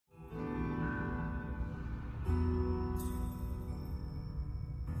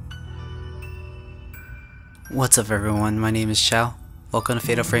What's up everyone, my name is Chow. Welcome to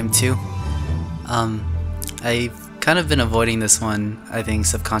Fatal Frame 2. I've kind of been avoiding this one, I think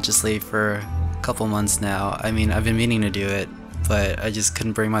subconsciously for a couple months now. I mean, I've been meaning to do it, but I just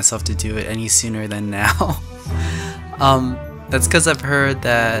couldn't bring myself to do it any sooner than now. That's because I've heard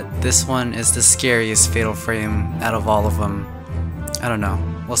that this one is the scariest Fatal Frame out of all of them. I don't know,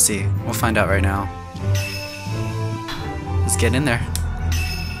 we'll see. We'll find out right now. Let's get in there.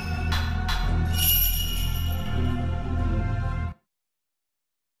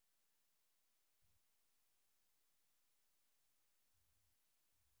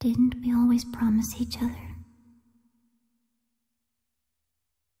 Didn't we always promise each other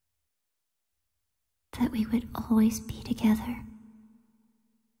that we would always be together?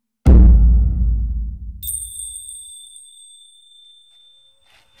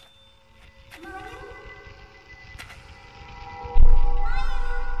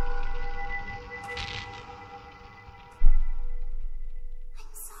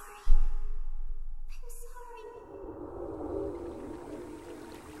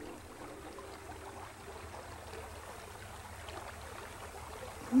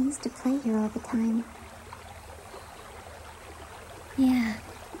 We used to play here all the time. Yeah.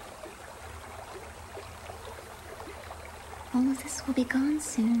 All of this will be gone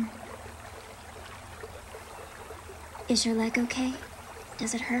soon. Is your leg okay?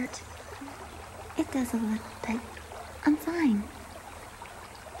 Does it hurt? It does a little, but I'm fine.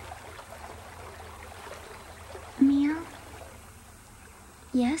 Meow?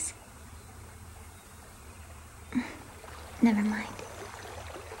 Yes? Never mind.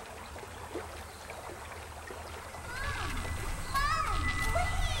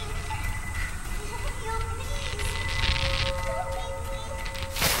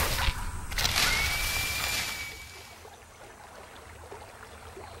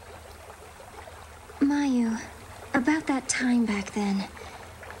 Mayu, about that time back then.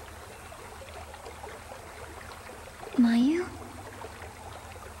 Mayu?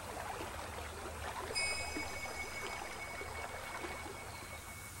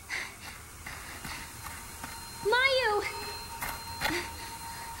 Mayu!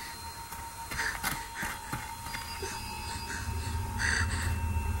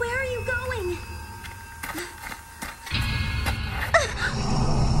 Where are you going?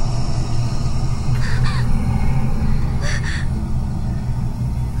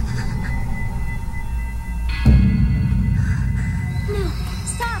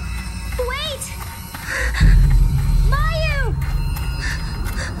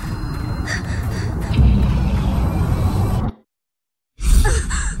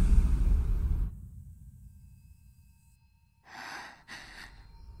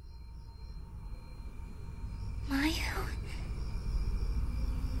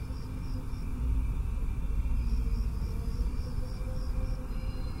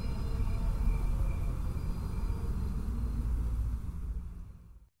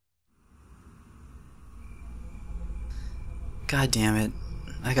 God damn it.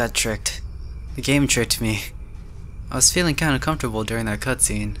 I got tricked. The game tricked me. I was feeling kinda comfortable during that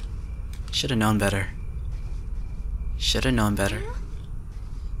cutscene. Should've known better. Should've known better.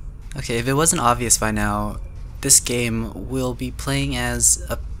 Okay, if it wasn't obvious by now, this game will be playing as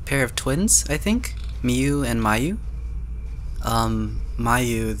a pair of twins, I think? Miu and Mayu?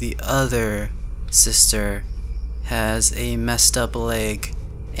 Mayu, the other sister, has a messed up leg,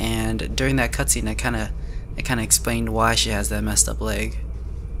 and during that cutscene I kinda explained why she has that messed up leg.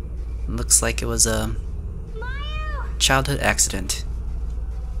 Looks like it was a childhood accident.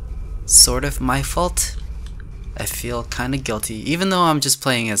 Sort of my fault. I feel kinda guilty, even though I'm just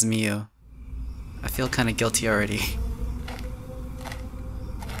playing as Miu. I feel kinda guilty already.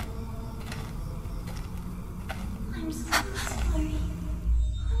 I'm so sorry.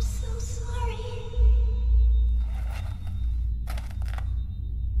 I'm so sorry.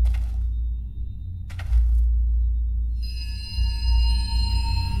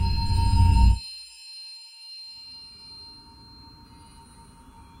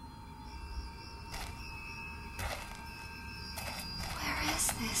 Where is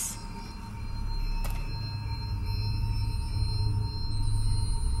this?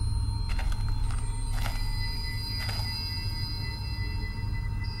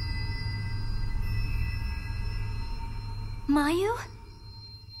 Mayu?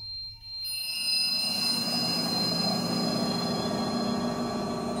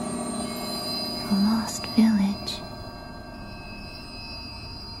 The Lost Village.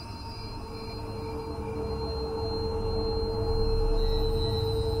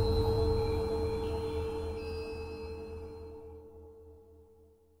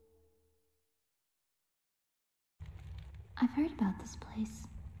 I've heard about this place.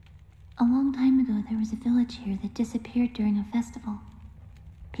 A long time ago, there was a village here that disappeared during a festival.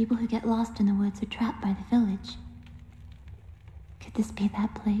 People who get lost in the woods are trapped by the village. Could this be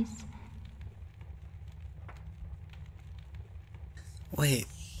that place? Wait,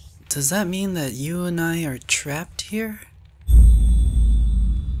 does that mean that you and I are trapped here?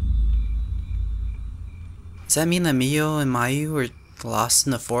 Does that mean that Mio and Mayu were lost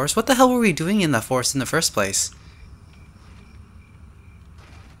in the forest? What the hell were we doing in the forest in the first place?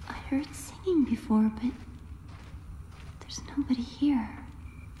 I heard singing before, but there's nobody here.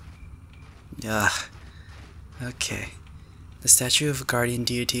 Ugh. Okay. The statue of guardian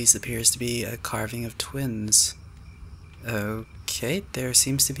deities appears to be a carving of twins. Okay, there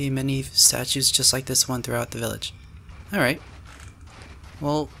seems to be many statues just like this one throughout the village. Alright.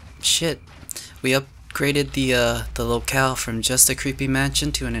 Well, shit. We upgraded the locale from just a creepy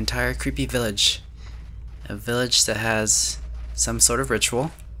mansion to an entire creepy village. A village that has some sort of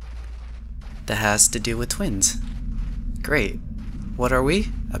ritual that has to do with twins. Great. What are we?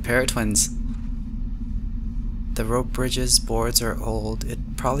 A pair of twins. The rope bridge's boards are old.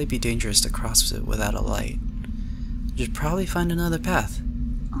 It'd probably be dangerous to cross it without a light. You should probably find another path.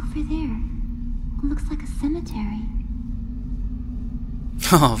 Over there. Looks like a cemetery.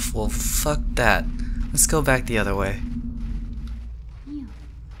 Oh, well, fuck that. Let's go back the other way. Mio,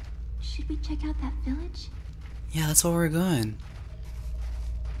 should we check out that village? Yeah, that's where we're going.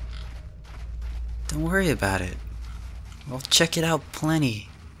 Don't worry about it. We'll check it out plenty.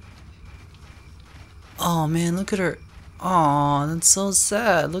 Oh man, look at her. Aw, that's so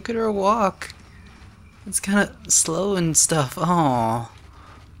sad. Look at her walk. It's kind of slow and stuff. Aw.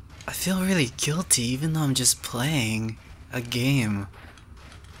 I feel really guilty even though I'm just playing a game.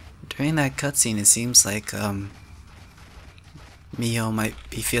 During that cutscene, it seems like, Mio might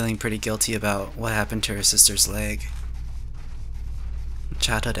be feeling pretty guilty about what happened to her sister's leg.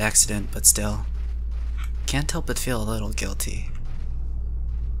 Childhood accident, but still. Can't help but feel a little guilty.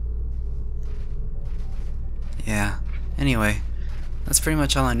 Yeah, anyway, that's pretty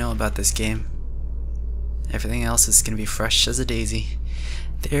much all I know about this game. Everything else is gonna be fresh as a daisy.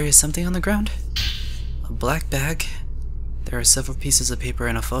 There is something on the ground. A black bag. There are several pieces of paper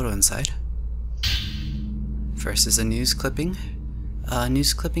and a photo inside. First is a news clipping. A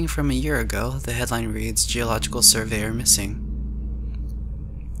news clipping from a year ago. The headline reads, "Geological Surveyor Missing."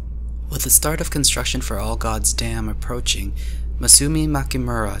 With the start of construction for All Gods Dam approaching, Masumi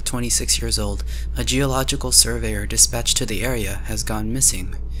Makimura, 26 years old, a geological surveyor dispatched to the area, has gone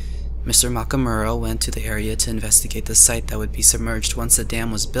missing. Mr. Makamura went to the area to investigate the site that would be submerged once the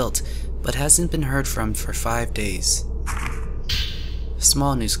dam was built, but hasn't been heard from for 5 days.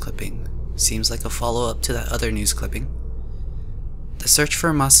 Small news clipping. Seems like a follow-up to that other news clipping. The search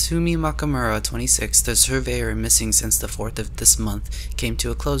for Masumi Makamura, 26, the surveyor missing since the 4th of this month, came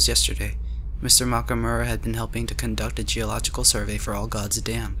to a close yesterday. Mr. Makamura had been helping to conduct a geological survey for All Gods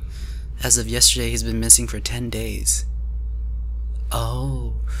Dam. As of yesterday, he's been missing for 10 days.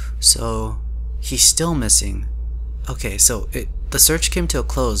 Oh, so he's still missing. Okay, so the search came to a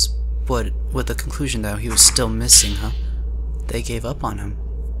close, but with the conclusion that he was still missing, huh? They gave up on him.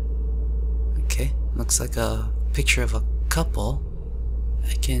 Okay, looks like a picture of a couple.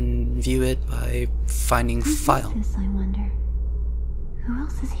 I can view it by finding file. Who is this, I wonder? Who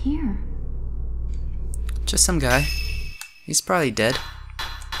else is here? Just some guy. He's probably dead.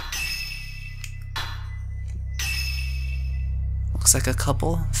 Looks like a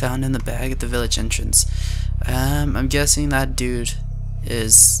couple found in the bag at the village entrance. I'm guessing that dude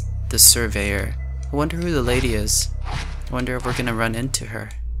is the surveyor. I wonder who the lady is. I wonder if we're gonna run into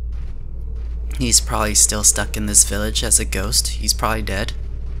her. He's probably still stuck in this village as a ghost. He's probably dead.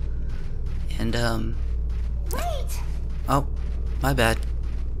 And, Wait! oh, my bad.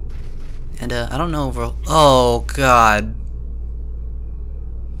 And, I don't know if we'll... Oh, God.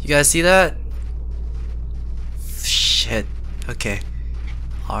 You guys see that? Shit. Okay.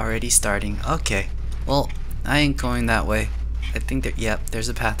 Already starting. Okay. Well, I ain't going that way. I think that, yep, there's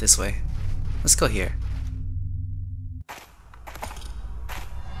a path this way. Let's go here.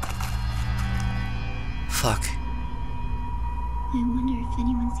 Fuck. I wonder if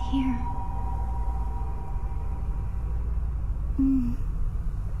anyone's here.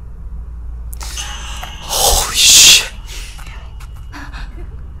 Holy shit.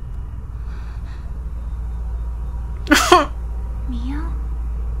 Mio?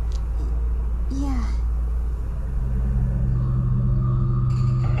 Yeah.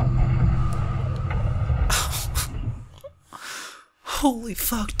 Holy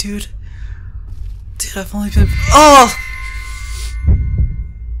fuck, dude. Dude, I've only been... Oh!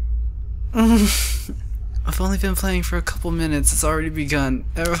 I've only been playing for a couple minutes. It's already begun.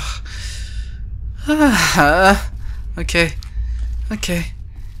 Okay. Okay.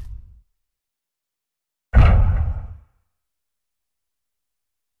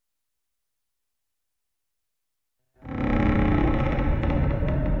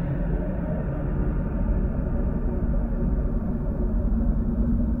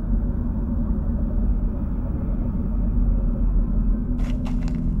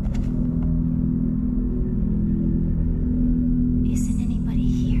 Isn't anybody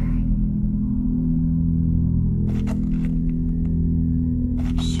here?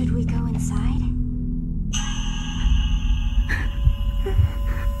 Should we go inside?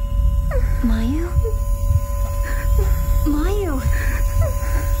 Mayu? Mayu!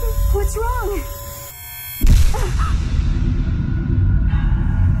 What's wrong?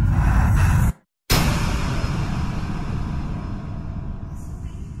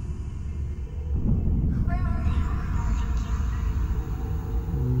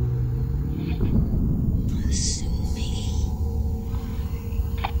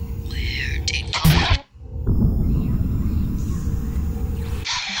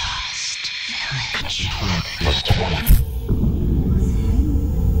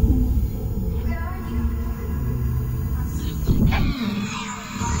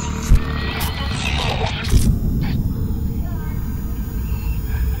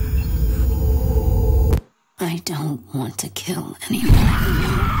 I don't want to kill anyone.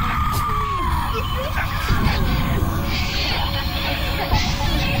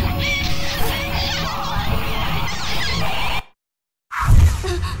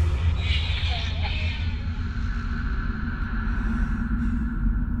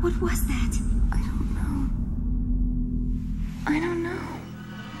 What was that? I don't know. I don't know.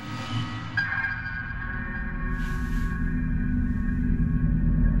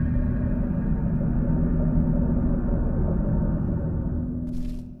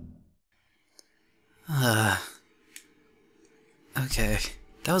 Okay.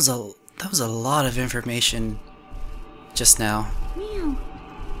 That was a lot of information just now. Meow.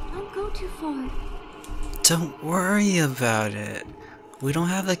 Don't go too far. Don't worry about it. We don't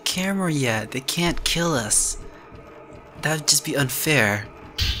have a camera yet. They can't kill us. That would just be unfair.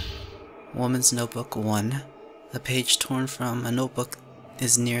 Woman's Notebook 1. A page torn from a notebook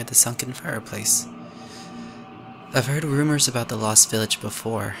is near the sunken fireplace. I've heard rumors about the Lost Village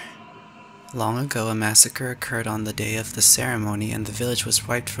before. Long ago, a massacre occurred on the day of the ceremony and the village was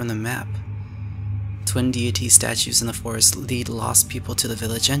wiped from the map. Twin deity statues in the forest lead lost people to the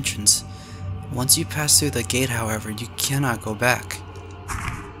village entrance. Once you pass through the gate, however, you cannot go back.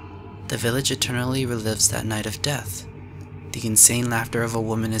 The village eternally relives that night of death. The insane laughter of a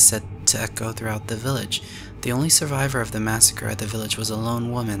woman is said to echo throughout the village. The only survivor of the massacre at the village was a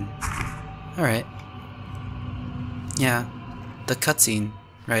lone woman. Alright. Yeah, the cutscene,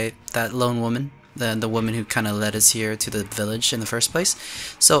 right? That lone woman, the woman who kind of led us here to the village in the first place.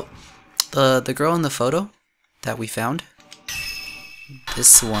 So, the girl in the photo that we found,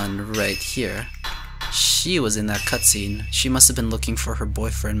 this one right here, she was in that cutscene. She must have been looking for her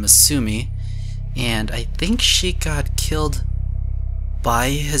boyfriend Masumi, and I think she got killed by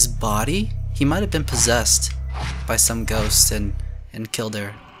his body. He might have been possessed by some ghost and killed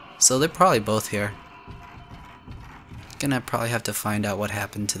her. So they're probably both here. Gonna probably have to find out what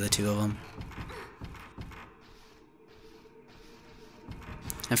happened to the two of them.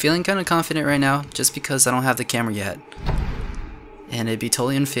 I'm feeling kind of confident right now just because I don't have the camera yet. And it'd be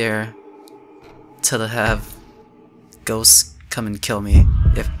totally unfair to have ghosts come and kill me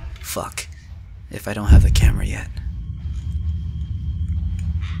if I don't have the camera yet.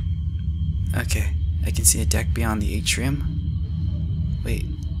 Okay, I can see a deck beyond the atrium. Wait,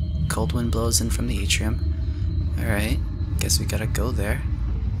 cold wind blows in from the atrium. Alright, guess we gotta go there.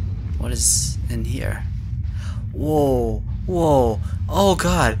 What is in here? Whoa, whoa, oh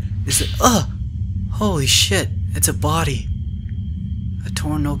god, is it, holy shit, it's a body. A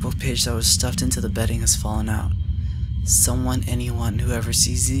torn notebook page that was stuffed into the bedding has fallen out. Someone, anyone, whoever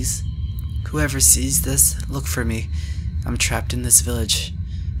sees this, look for me. I'm trapped in this village.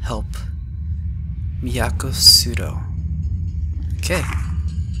 Help. Miyako Sudo. Okay.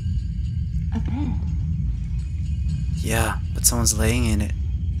 A bed. Yeah, but someone's laying in it.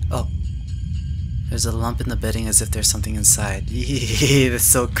 Oh. There's a lump in the bedding as if there's something inside. That's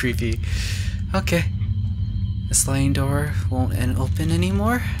so creepy. Okay. The sliding door won't open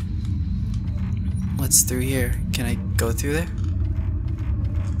anymore? What's through here? Can I go through there?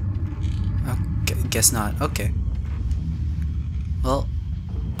 Okay, guess not. Okay. Well,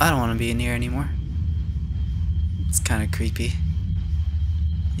 I don't want to be in here anymore. It's kind of creepy.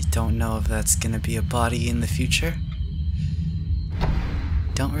 You don't know if that's gonna be a body in the future.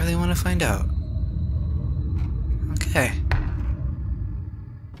 Don't really want to find out. Okay.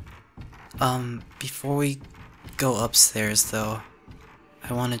 Before we go upstairs though,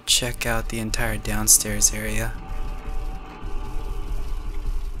 I want to check out the entire downstairs area.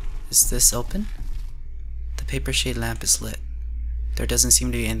 Is this open? The paper shade lamp is lit. There doesn't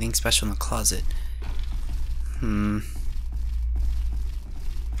seem to be anything special in the closet. You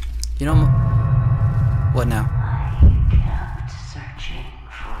know, what now? I kept searching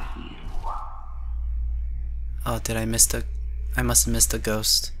for you. Oh, did I miss the... I must have missed a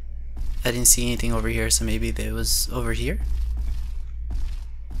ghost. I didn't see anything over here, so maybe it was over here?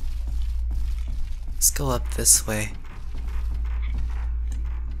 Let's go up this way.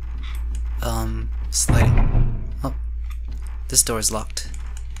 Sliding. Oh, this door is locked.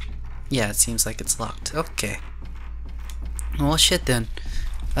 Yeah, it seems like it's locked. Okay. Well, shit then.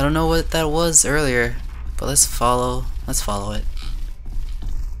 I don't know what that was earlier, but let's follow it.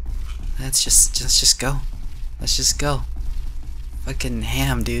 Let's just go. Let's just go. Fucking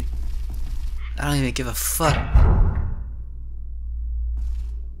ham, dude. I don't even give a fuck.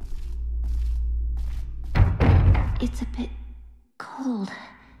 It's a bit cold.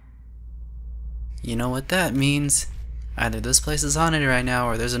 You know what that means. Either this place is haunted right now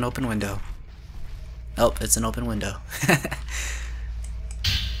or there's an open window. Oh, it's an open window.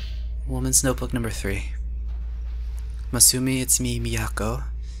 Woman's Notebook number 3. Masumi, it's me, Miyako.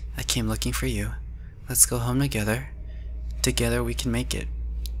 I came looking for you. Let's go home together. Together we can make it.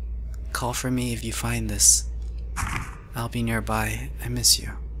 Call for me if you find this. I'll be nearby. I miss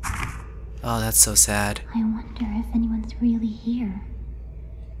you. Oh, that's so sad. I wonder if anyone's really here.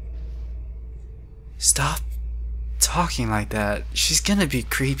 Stop talking like that. She's gonna be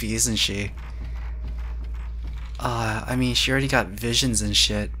creepy, isn't she? I mean, she already got visions and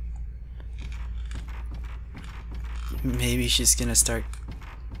shit. Maybe she's gonna start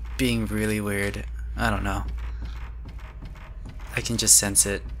being really weird. I don't know. I can just sense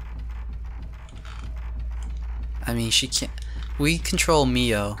it. I mean, she can't... We control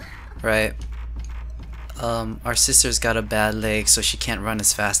Mio, right? Our sister's got a bad leg, so she can't run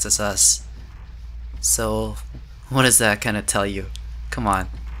as fast as us. So, what does that kind of tell you? Come on.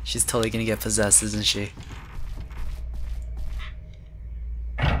 She's totally gonna get possessed, isn't she?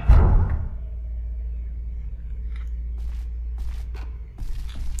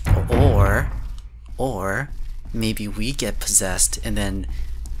 Or maybe we get possessed and then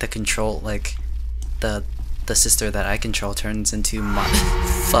the control, like, the sister that I control turns into my...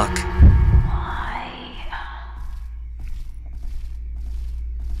 Fuck.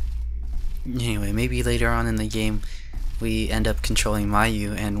 Anyway, maybe later on in the game we end up controlling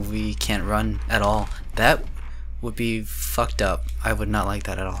Mayu and we can't run at all. That would be fucked up. I would not like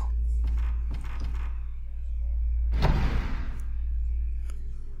that at all.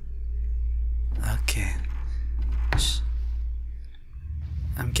 Okay.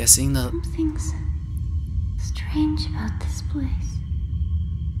 I'm guessing the... Something's strange about this place.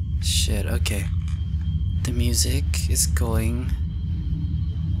 Shit, okay. The music is going...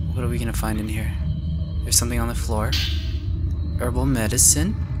 What are we gonna find in here? There's something on the floor. Herbal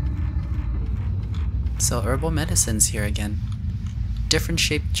medicine. So herbal medicine's here again. Different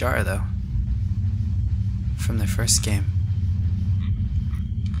shaped jar though. From the first game.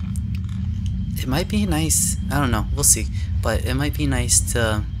 It might be nice, I don't know, we'll see. But it might be nice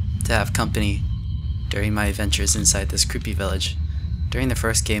to have company during my adventures inside this creepy village. During the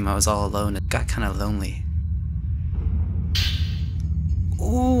first game I was all alone. It got kind of lonely.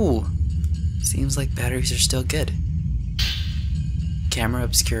 Ooh! Seems like batteries are still good. Camera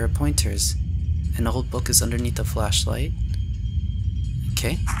obscura pointers. An old book is underneath the flashlight.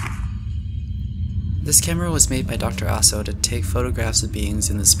 Okay. This camera was made by Dr. Aso to take photographs of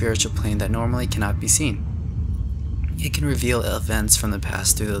beings in the spiritual plane that normally cannot be seen. It can reveal events from the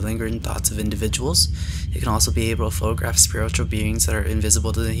past through the lingering thoughts of individuals. It can also be able to photograph spiritual beings that are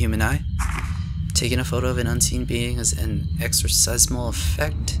invisible to the human eye. Taking a photo of an unseen being has an exorcismal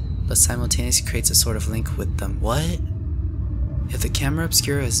effect, but simultaneously creates a sort of link with them. What? If the camera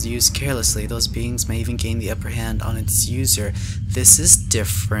obscura is used carelessly, those beings may even gain the upper hand on its user. This is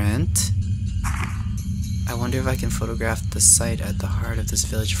different. I wonder if I can photograph the site at the heart of this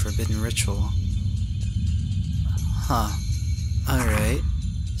village forbidden ritual. Huh. Alright.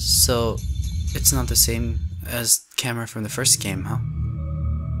 So, it's not the same as camera from the first game, huh?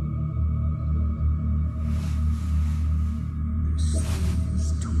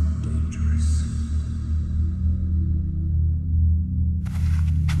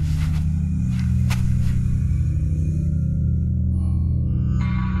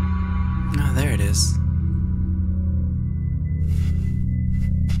 is.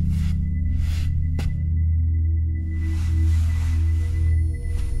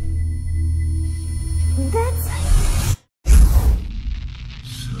 That's...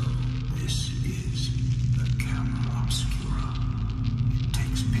 So this is the camera obscura. It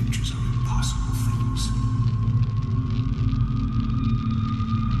takes pictures of impossible things.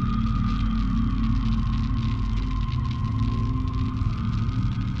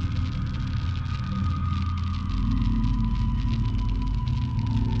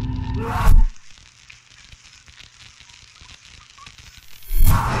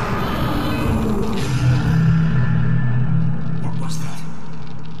 What was that?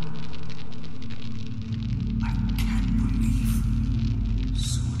 I can't believe.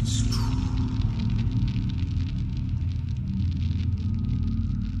 So it's true.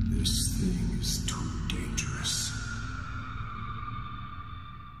 This thing is too dangerous.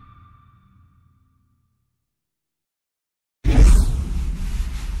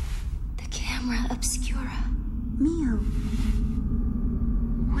 The camera obscura. Mio.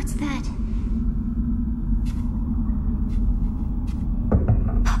 What's that?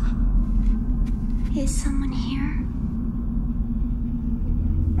 Is someone here?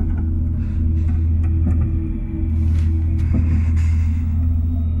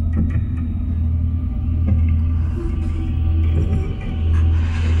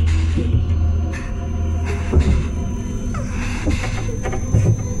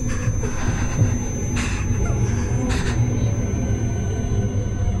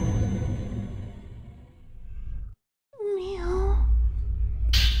 Mio.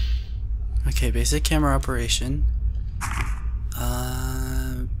 Okay, basic camera operation.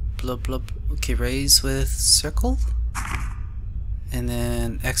 Blub blub. Okay, raise with circle, and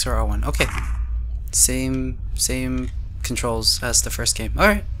then X or R1. Okay, same controls as the first game. All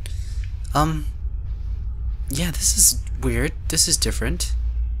right. Yeah, this is weird. This is different.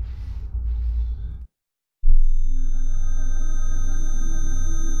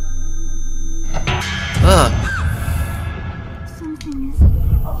 Ugh. Something is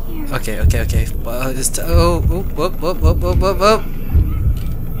here. Okay. Oh, whoop.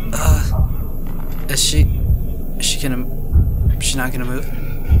 Is she gonna? She's not gonna move?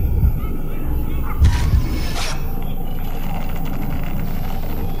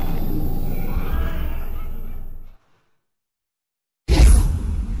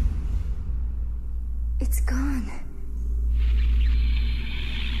 It's gone.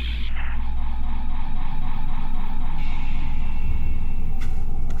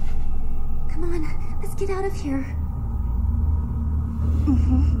 Come on, let's get out of here.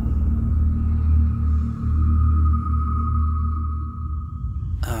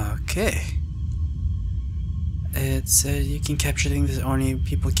 Okay. It said you can capture things that only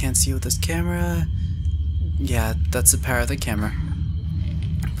people can't see with this camera. Yeah, that's the power of the camera.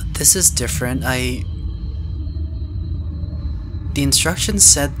 But this is different. The instructions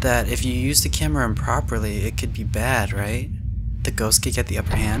said that if you use the camera improperly, it could be bad, right? The ghost could get the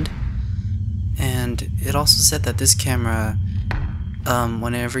upper hand. And it also said that this camera,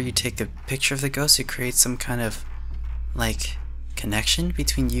 whenever you take a picture of the ghost, it creates some kind of, like, connection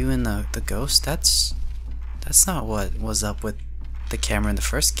between you and the ghost. That's not what was up with the camera in the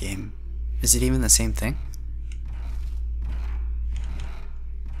first game. Is it even the same thing?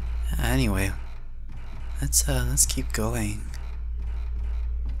 Anyway, let's keep going.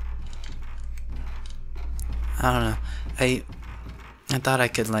 I don't know. I thought I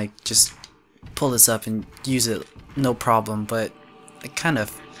could like just pull this up and use it no problem, but I kind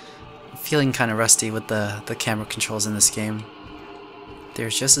of feeling kind of rusty with the camera controls in this game. They're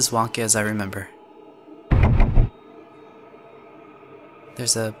just as wonky as I remember.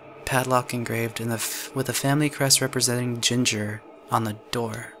 There's a padlock engraved in with a family crest representing Ginger on the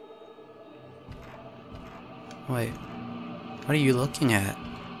door. Wait, what are you looking at?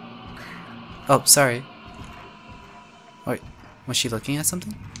 Oh, sorry. Wait, was she looking at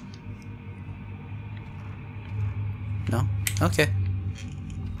something? No? Okay.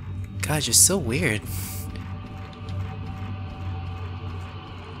 God, you're so weird.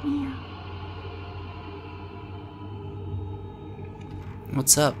 Mio.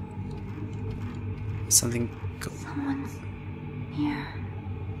 What's up? Something Someone's here.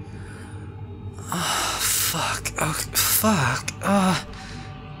 Oh, fuck. Oh, fuck.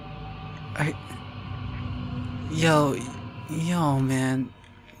 Yo, man.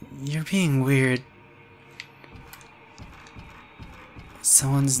 You're being weird.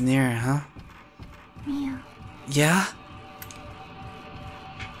 Someone's near, huh? Mio. Yeah?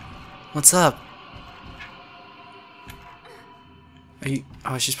 What's up? Are you...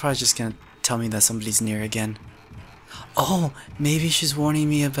 Oh, she's probably just gonna tell me that somebody's near again. Oh, maybe she's warning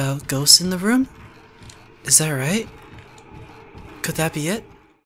me about ghosts in the room? Is that right? Could that be it?